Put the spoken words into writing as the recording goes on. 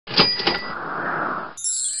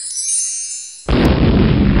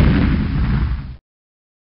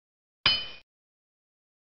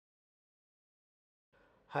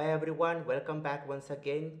Hi everyone, welcome back once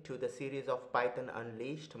again to the series of Python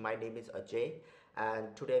Unleashed. My name is Ajay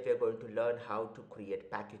and today we are going to learn how to create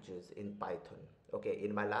packages in Python. Okay,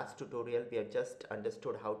 in my last tutorial we have just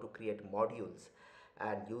understood how to create modules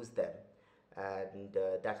and use them, and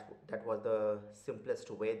that was the simplest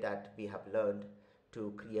way that we have learned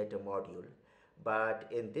to create a module. But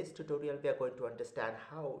in this tutorial we are going to understand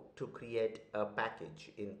how to create a package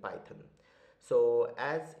in Python. So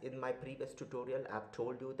as in my previous tutorial, I've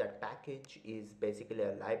told you that package is basically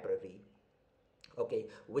a library, okay,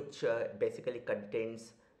 which basically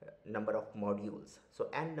contains number of modules. So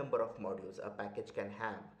n number of modules a package can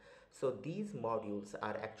have. So these modules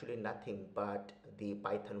are actually nothing but the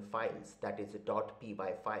Python files, that is .py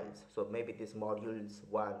files. So maybe this modules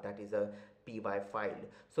one, that is a py file.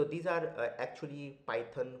 So these are actually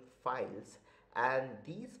Python files, and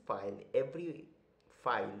these file, every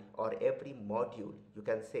file or every module, you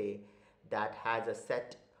can say, that has a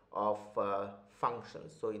set of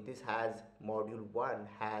functions. So this has module 1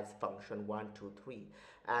 has function 1 2 3,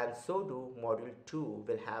 and so do module 2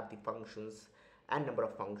 will have the functions and number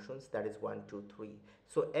of functions, that is 1 2 3.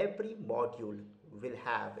 So every module will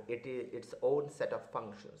have its own set of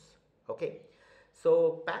functions. Okay,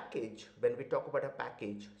 so package, when we talk about a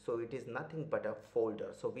package, so it is nothing but a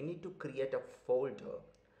folder. So we need to create a folder.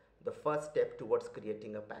 The first step towards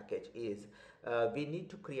creating a package is we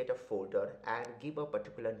need to create a folder and give a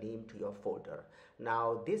particular name to your folder.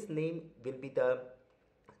 Now this name will be the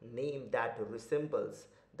name that resembles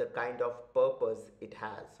the kind of purpose it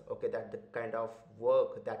has, okay, that the kind of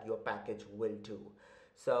work that your package will do.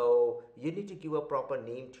 So you need to give a proper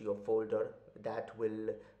name to your folder that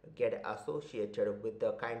will get associated with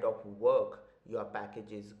the kind of work your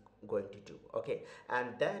package is going to do. Okay, and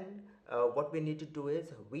then what we need to do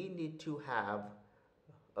is we need to have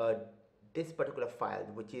uh, this particular file,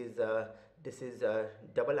 which is this is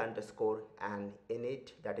double underscore and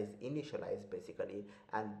init, that is initialize basically,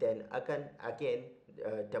 and then again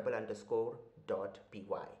double underscore dot py.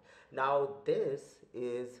 Now this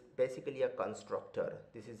is basically a constructor.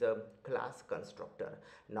 This is a class constructor.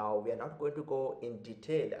 Now we are not going to go in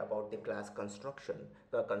detail about the class construction,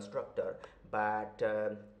 the constructor, but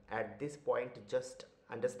at this point just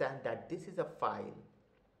understand that this is a file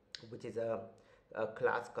which is a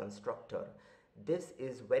class constructor. This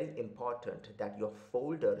is very important that your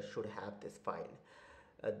folder should have this file.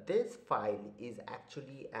 This file is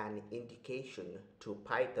actually an indication to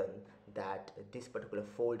Python that this particular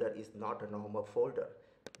folder is not a normal folder.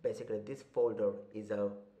 Basically, this folder is a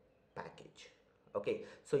package. Okay,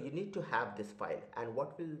 so you need to have this file, and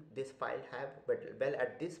what will this file have? Well,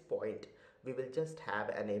 at this point we will just have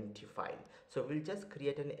an empty file. So we'll just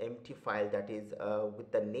create an empty file that is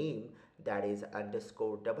with the name that is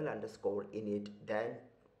underscore double underscore init, then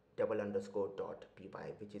double underscore dot py,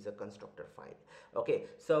 which is a constructor file. Okay,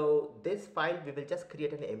 so this file we will just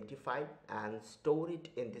create an empty file and store it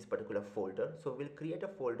in this particular folder. So we'll create a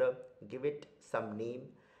folder, give it some name,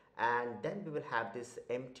 and then we will have this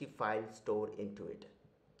empty file stored into it,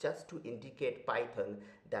 just to indicate Python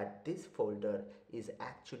that this folder is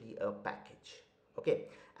actually a package. Okay,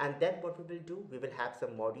 and then what we will do, we will have some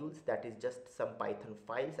modules, that is just some Python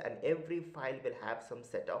files, and every file will have some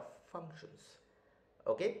set of functions.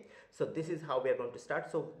 Okay, so this is how we are going to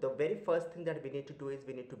start. So the very first thing that we need to do is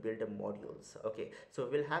we need to build a modules. Okay, so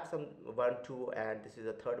we'll have some 1 2, and this is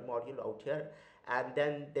a third module out here, and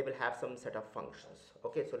then they will have some set of functions.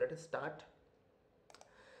 Okay, so let us start.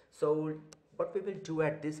 So what we will do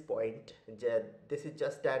at this point, this is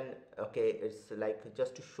just an, okay, it's like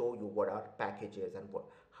just to show you what are packages and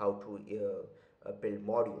how to build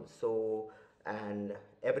modules. So, and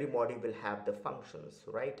every module will have the functions,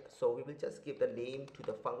 right? So we will just give the name to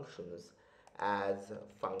the functions as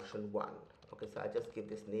function 1. Okay, so I just give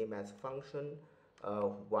this name as function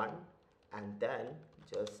 1, and then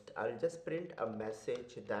I'll just print a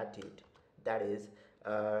message that is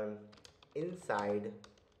um, inside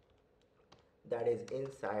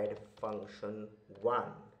inside function 1,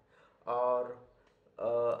 or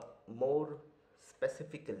more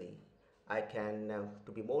specifically, I can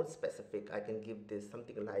to be more specific, I can give this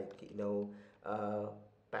something like,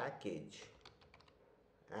 package,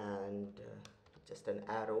 and just an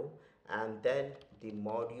arrow, and then the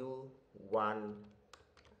module 1,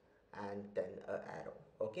 and then a arrow.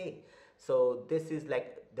 Okay, so this is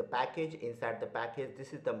like the package. Inside the package,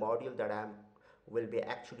 this is the module that I will be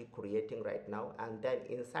actually creating right now, and then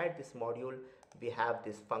inside this module we have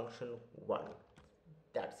this function 1.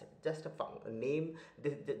 That's it, just a name,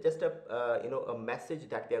 this just a a message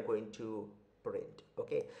that we are going to print.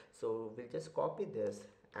 Okay, so we'll just copy this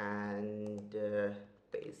and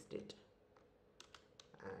paste it,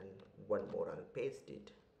 and one more. I'll paste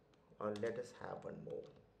it, or let us have one more.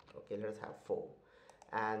 Okay, let us have 4,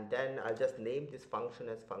 and then I'll just name this function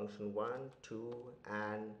as function 1, 2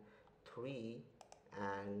 and 3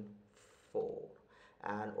 and 4.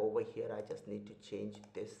 And over here I just need to change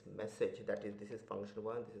this message, that is, this is function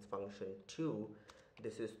 1, this is function 2,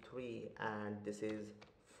 this is 3 and this is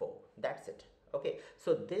 4. That's it. Okay,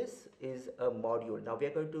 so this is a module. Now we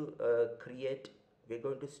are going to we're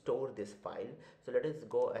going to store this file. So let us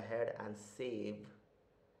go ahead and save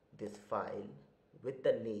this file with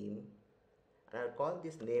the name, and I'll call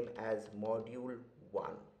this name as module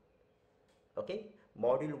 1. Okay,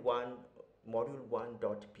 module1.py.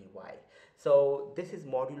 So this is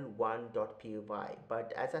module1.py,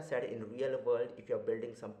 but as I said, in real world, if you're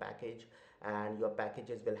building some package and your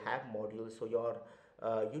packages will have modules, so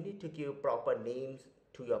you need to give proper names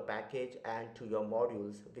to your package and to your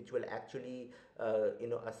modules, which will actually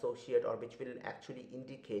associate, or which will actually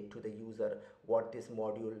indicate to the user what this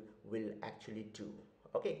module will actually do.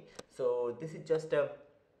 Okay, so this is just to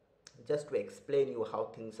explain you how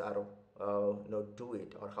things are do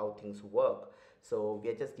it, or how things work. So we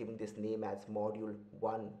are just giving this name as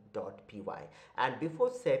module1.py, and before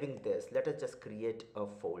saving this, let us just create a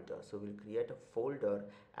folder. So we'll create a folder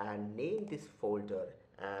and name this folder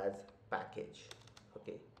as package.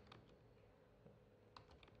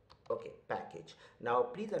 Okay, package. Now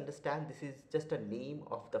please understand, this is just a name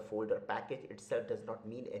of the folder. Package itself does not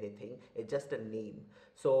mean anything, it's just a name.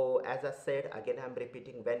 So as I said, again I'm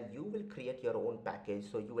repeating, when you will create your own package,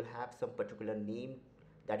 so you will have some particular name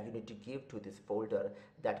that you need to give to this folder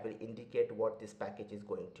that will indicate what this package is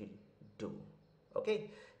going to do. Okay,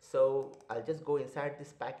 so I'll just go inside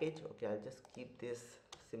this package. Okay, I'll just keep this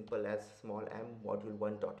simple as small m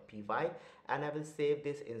module1.py, and I will save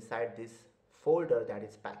this inside this folder, that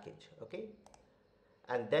is package. Okay,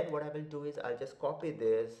 and then what I will do is I'll just copy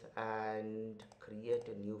this and create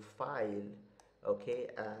a new file. Okay,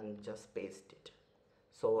 and just paste it.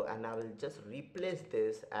 So, and I will just replace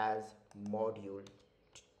this as module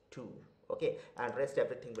 2. Okay, and rest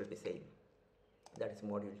everything will be same, that is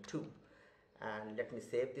module 2. And let me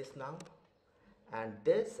save this now, and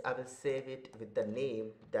this I will save it with the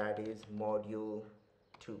name that is module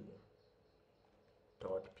 2.py.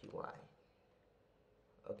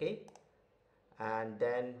 okay, and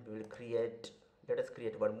then we will let us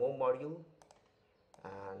create one more module,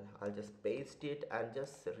 and I'll just paste it and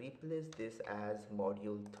just replace this as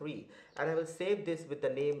module 3, and I will save this with the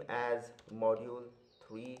name as module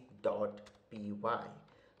 3.py.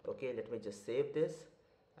 okay, let me just save this,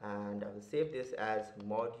 and I will save this as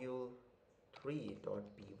module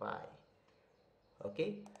 3.py.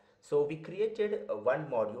 okay, so we created one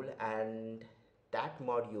module, and that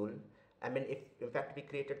module, I mean, if in fact we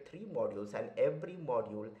created 3 modules, and every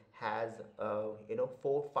module has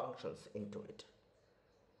 4 functions into it.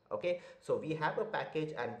 Okay, so we have a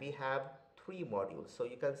package and we have 3 modules. So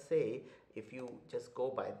you can say, if you just go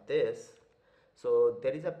by this, so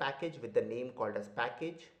there is a package with the name called as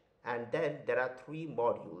package, and then there are 3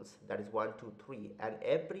 modules, that is 1, 2, 3, and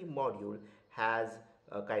every module has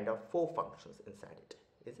a kind of 4 functions inside it,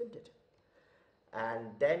 isn't it?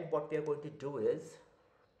 And then what we are going to do is,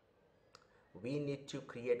 we need to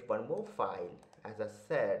create one more file, as I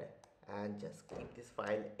said, and just keep this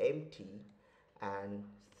file empty and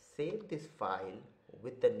save this file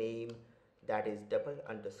with the name that is double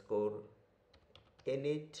underscore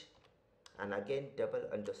init, and again double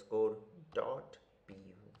underscore dot py.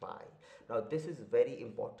 Now this is very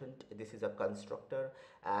important, this is a constructor,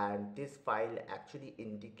 and this file actually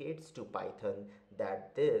indicates to Python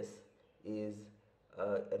that this is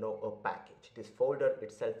a package. This folder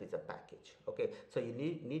itself is a package. Okay, so you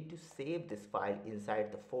need to save this file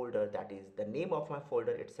inside the folder, that is, the name of my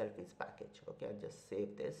folder itself is package. Okay, I'll just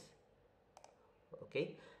save this.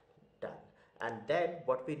 Okay, done. And then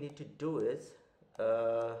what we need to do is,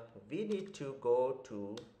 we need to go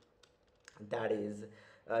to, that is,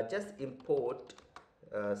 just import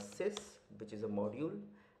sys, which is a module,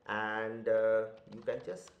 and you can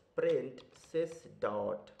just print sys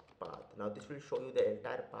dot path. Now this will show you the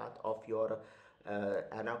entire path of your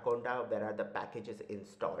Anaconda, where are the packages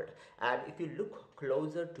installed. And if you look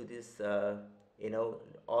closer to this,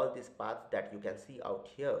 all these paths that you can see out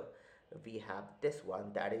here, we have this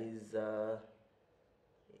one, that is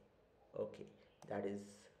okay, that is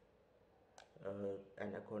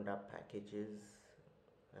Anaconda packages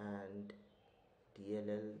and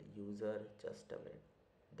DLL user. Just a minute,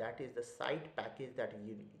 that is the site package that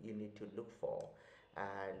you need to look for,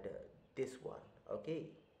 and this one. Okay,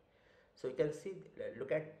 so you can see,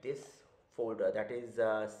 look at this folder, that is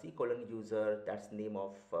C colon user, that's name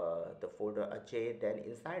of the folder Ajay. Then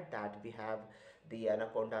inside that we have the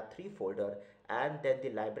Anaconda 3 folder, and then the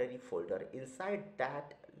library folder. Inside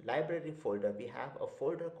that library folder we have a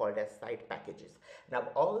folder called as site packages. Now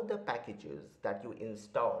all the packages that you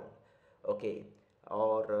install, okay,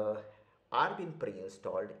 or are been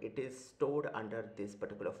pre-installed, it is stored under this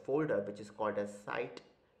particular folder which is called as site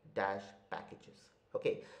dash packages.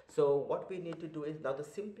 Okay, so what we need to do is, now the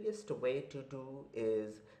simplest way to do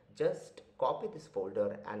is just copy this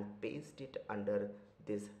folder and paste it under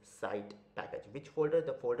this site package. Which folder?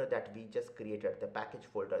 The folder that we just created, the package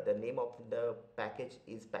folder. The name of the package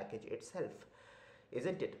is package itself,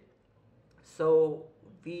 isn't it? So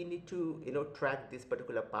we need to, track this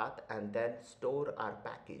particular path and then store our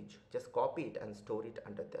package. Just copy it and store it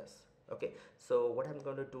under this. Okay, so what I'm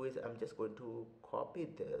going to do is I'm just going to copy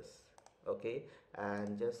this, okay,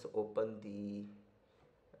 and just open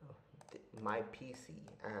my PC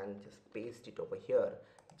and just paste it over here.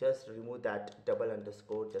 Just remove that double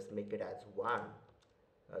underscore, just make it as one,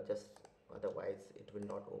 just otherwise it will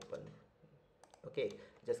not open. Okay,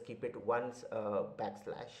 just keep it once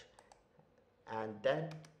backslash, and then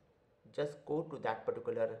just go to that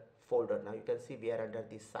particular folder. Now you can see we are under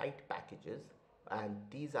the site packages, and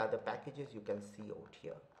these are the packages you can see out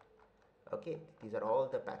here. Okay, these are all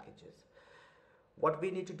the packages. What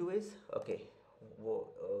we need to do is, okay,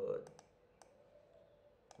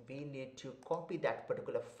 we need to copy that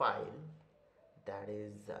particular file. That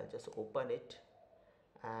is, just open it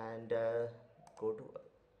and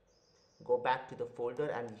go back to the folder,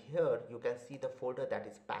 and here you can see the folder that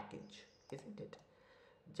is package, isn't it?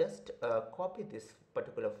 Just copy this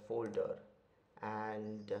particular folder,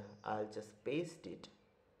 and I'll just paste it,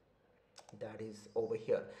 that is over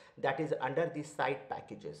here, that is under the site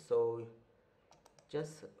packages. So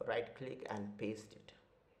just right click and paste it.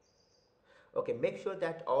 Okay, make sure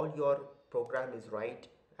that all your program is right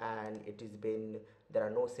and it is been, there are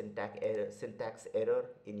no syntax error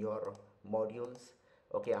in your modules.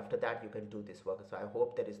 Okay, after that you can do this work. So I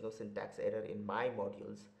hope there is no syntax error in my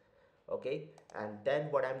modules. Okay, and then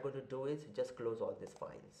what I'm going to do is just close all these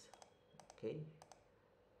files. Okay,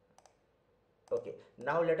 okay,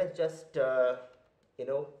 now let us just you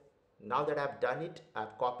know now that I've done it,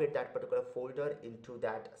 I've copied that particular folder into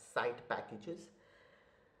that site packages.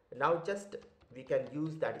 Now just we can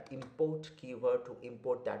use that import keyword to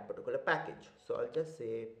import that particular package. So I'll just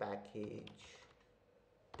say package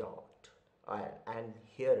dot, and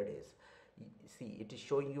here it is. See, it is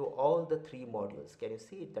showing you all the three modules. Can you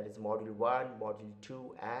see it? That is module 1, module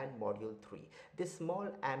 2 and module 3. This small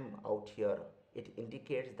m out here, it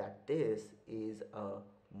indicates that this is a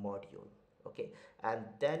module. Okay, and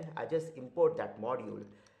then I just import that module,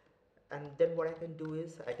 and then what I can do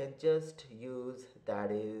is I can just use, that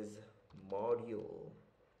is module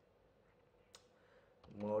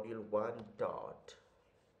 1 dot,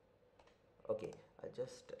 okay, I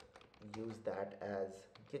just use that as,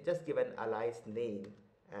 just give an alias name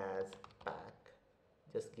as pack,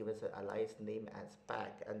 just give us an alias name as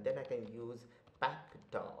pack, and then I can use pack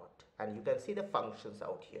dot, and you can see the functions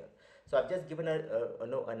out here. So I've just given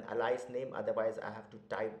an alias name, otherwise I have to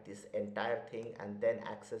type this entire thing and then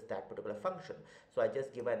access that particular function. So I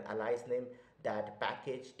just give an alias name, that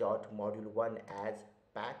package dot module 1 as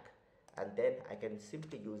pack, and then I can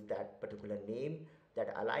simply use that particular name,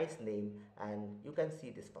 that alias name, and you can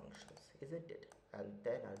see these functions, isn't it? And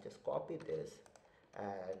then I'll just copy this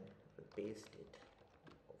and paste it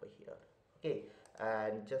over here. Okay,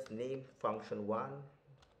 and just name function 1,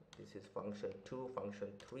 this is function 2, function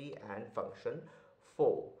 3 and function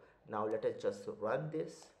 4. Now let us just run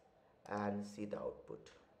this and see the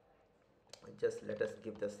output. Just let us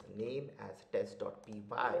give this name as test.py,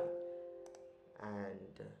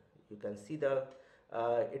 and you can see the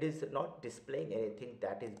it is not displaying anything.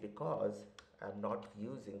 That is because I'm not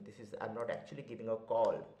using this, is I'm not actually giving a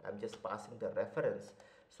call, I'm just passing the reference.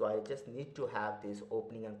 So I just need to have these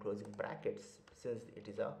opening and closing brackets since it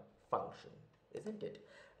is a function, isn't it?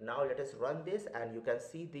 Now let us run this, and you can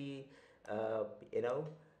see the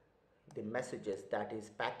the messages, that is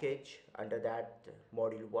package, under that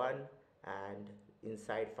module 1, and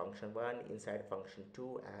inside function 1, inside function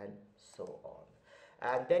 2, and so on.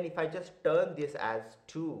 And then if I just turn this as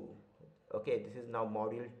 2, okay, this is now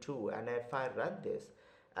module 2, and if I run this,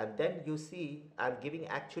 and then you see I'm giving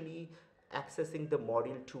actually accessing the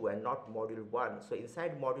module 2 and not module 1. So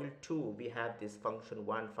inside module 2 we have this function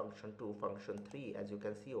 1, function 2, function 3. As you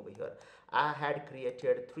can see over here, I had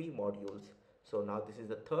created 3 modules, so now this is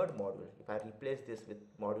the third module. If I replace this with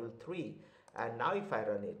module 3, and now if I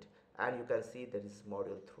run it, and you can see there is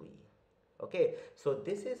module 3. Okay, so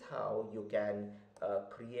this is how you can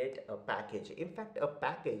create a package. In fact, a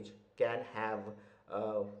package can have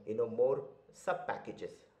more sub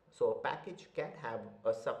packages. So a package can have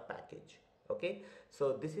a sub package. Okay,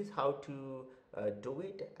 so this is how to do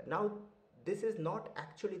it. Now, this is not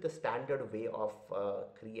actually the standard way of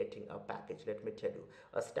creating a package. Let me tell you,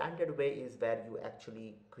 a standard way is where you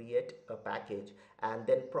actually create a package and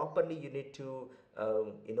then properly you need to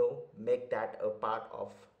make that a part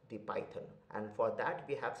of the Python, and for that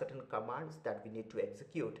we have certain commands that we need to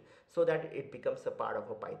execute so that it becomes a part of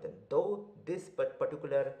a Python. Though this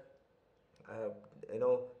particular uh, you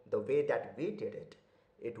know the way that we did it,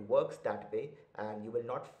 it works that way and you will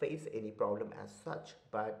not face any problem as such,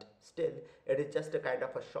 but still it is just a kind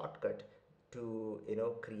of a shortcut to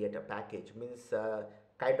create a package. Means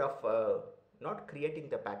kind of not creating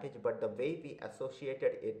the package, but the way we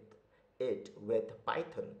associated it with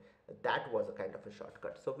Python, that was a kind of a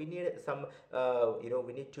shortcut. So we need some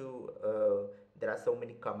we need to there are so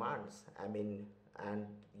many commands, I mean, and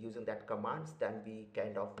using that commands then we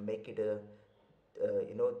kind of make it a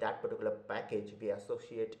that particular package, we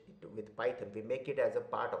associate it with Python, we make it as a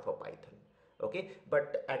part of a Python. Okay,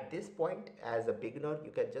 but at this point as a beginner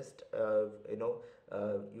you can just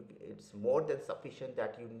it's more than sufficient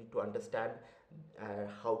that you need to understand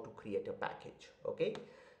how to create a package. Okay,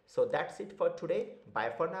 so that's it for today.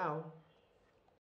 Bye for now.